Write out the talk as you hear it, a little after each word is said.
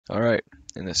Alright,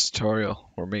 in this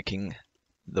tutorial we're making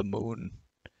the moon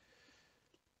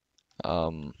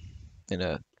in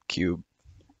a cube.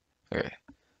 Okay,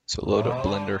 so load up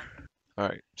Blender.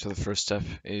 Alright, so the first step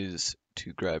is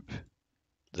to grab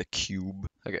the cube.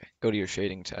 Okay, go to your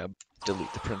shading tab,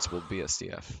 delete the principled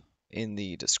BSDF. In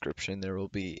the description there will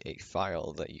be a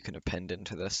file that you can append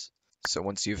into this. So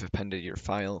once you've appended your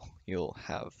file, you'll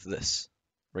have this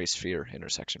ray sphere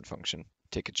intersection function.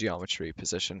 Take a geometry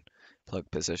position, plug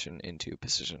position into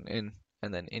position in,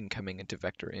 and then incoming into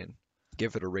vector in.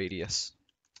 Give it a radius,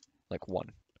 like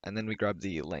 1. And then we grab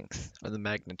the length, or the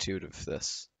magnitude of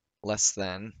this, less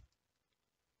than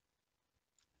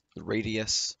the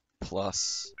radius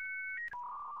plus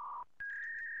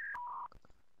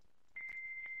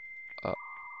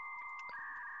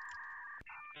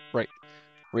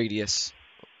radius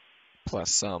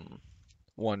plus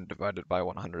 1 divided by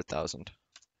 100,000.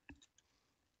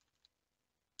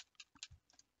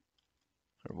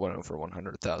 Or 1 over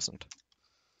 100,000.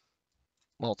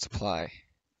 Multiply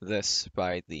this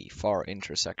by the far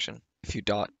intersection. If you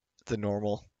dot the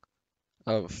normal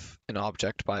of an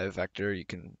object by a vector, you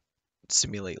can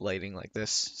simulate lighting like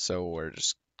this. So we're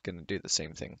just going to do the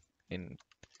same thing in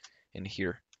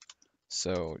here.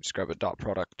 So just grab a dot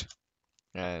product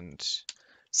and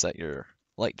set your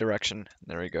light direction.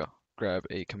 There we go. Grab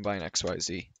a combine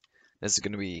XYZ. This is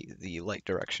going to be the light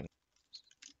direction.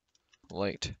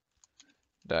 Light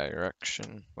direction.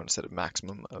 I want to set a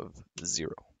maximum of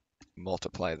 0.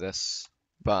 Multiply this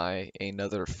by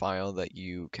another file that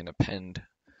you can append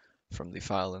from the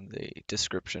file in the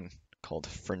description called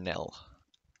Fresnel.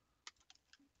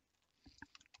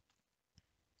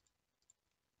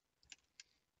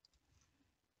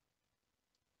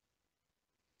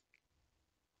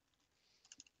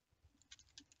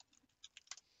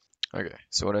 Okay,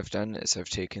 so what I've done is I've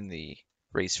taken the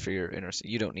ray sphere intersection.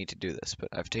 You don't need to do this, but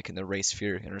I've taken the ray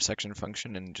sphere intersection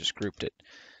function and just grouped it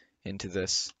into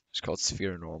this. It's called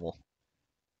sphere normal.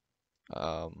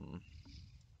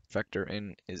 Vector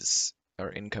in is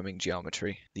our incoming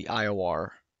geometry. The IOR,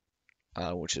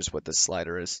 which is what this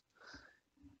slider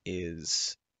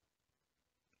is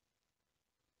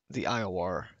the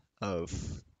IOR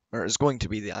of, or is going to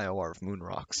be the IOR of moon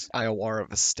rocks. IOR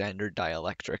of a standard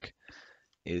dielectric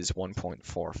is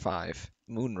 1.45.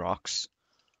 Moon rocks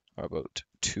are about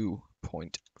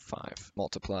 2.5.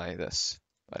 Multiply this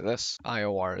by this.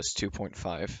 IOR is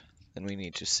 2.5. Then we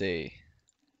need to say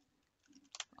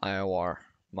IOR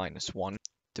minus 1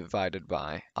 divided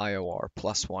by IOR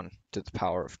plus 1 to the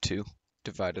power of 2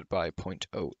 divided by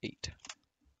 0.08.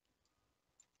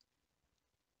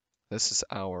 This is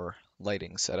our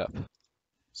lighting setup.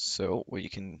 So what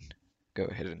you can go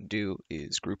ahead and do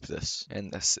is group this,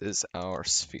 and this is our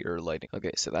sphere lighting.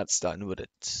 Okay, so that's done, but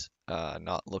it's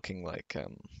not looking like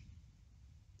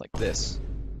this.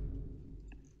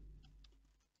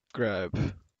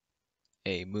 Grab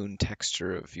a moon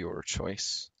texture of your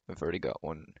choice. I've already got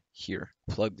one here.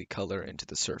 Plug the color into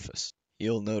the surface.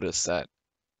 You'll notice that,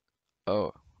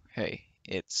 oh, hey,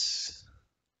 it's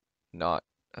not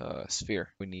a sphere.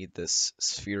 We need this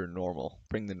sphere normal.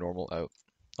 Bring the normal out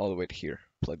all the way to here.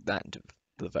 Plug that into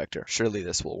the vector. Surely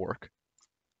this will work.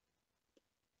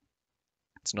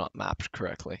 It's not mapped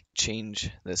correctly. Change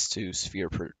this to sphere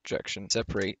projection.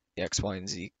 Separate the X, Y, and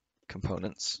Z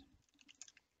components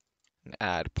and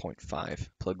add 0.5.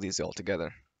 Plug these all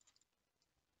together.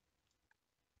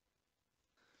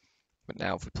 But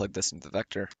now if we plug this into the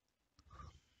vector,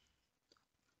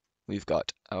 we've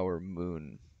got our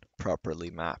moon properly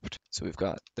mapped. So we've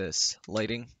got this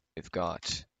lighting, we've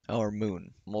got our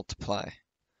moon. Multiply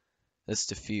this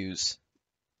diffuse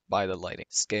by the lighting.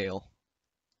 Scale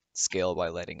by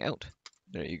lighting out.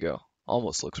 There you go.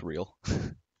 Almost looks real.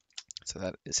 So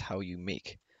that is how you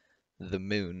make the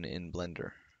moon in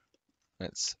Blender.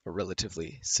 It's a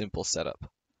relatively simple setup.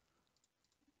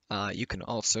 You can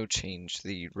also change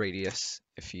the radius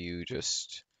if you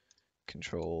just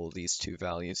control these two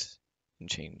values and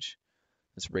change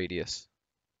this radius.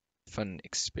 Fun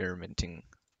experimenting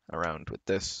around with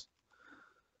this.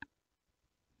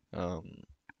 My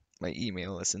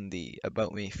email is in the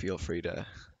About Me. Feel free to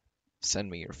send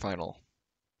me your final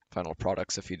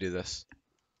products if you do this.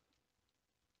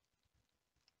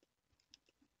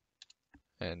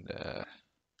 And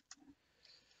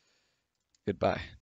goodbye.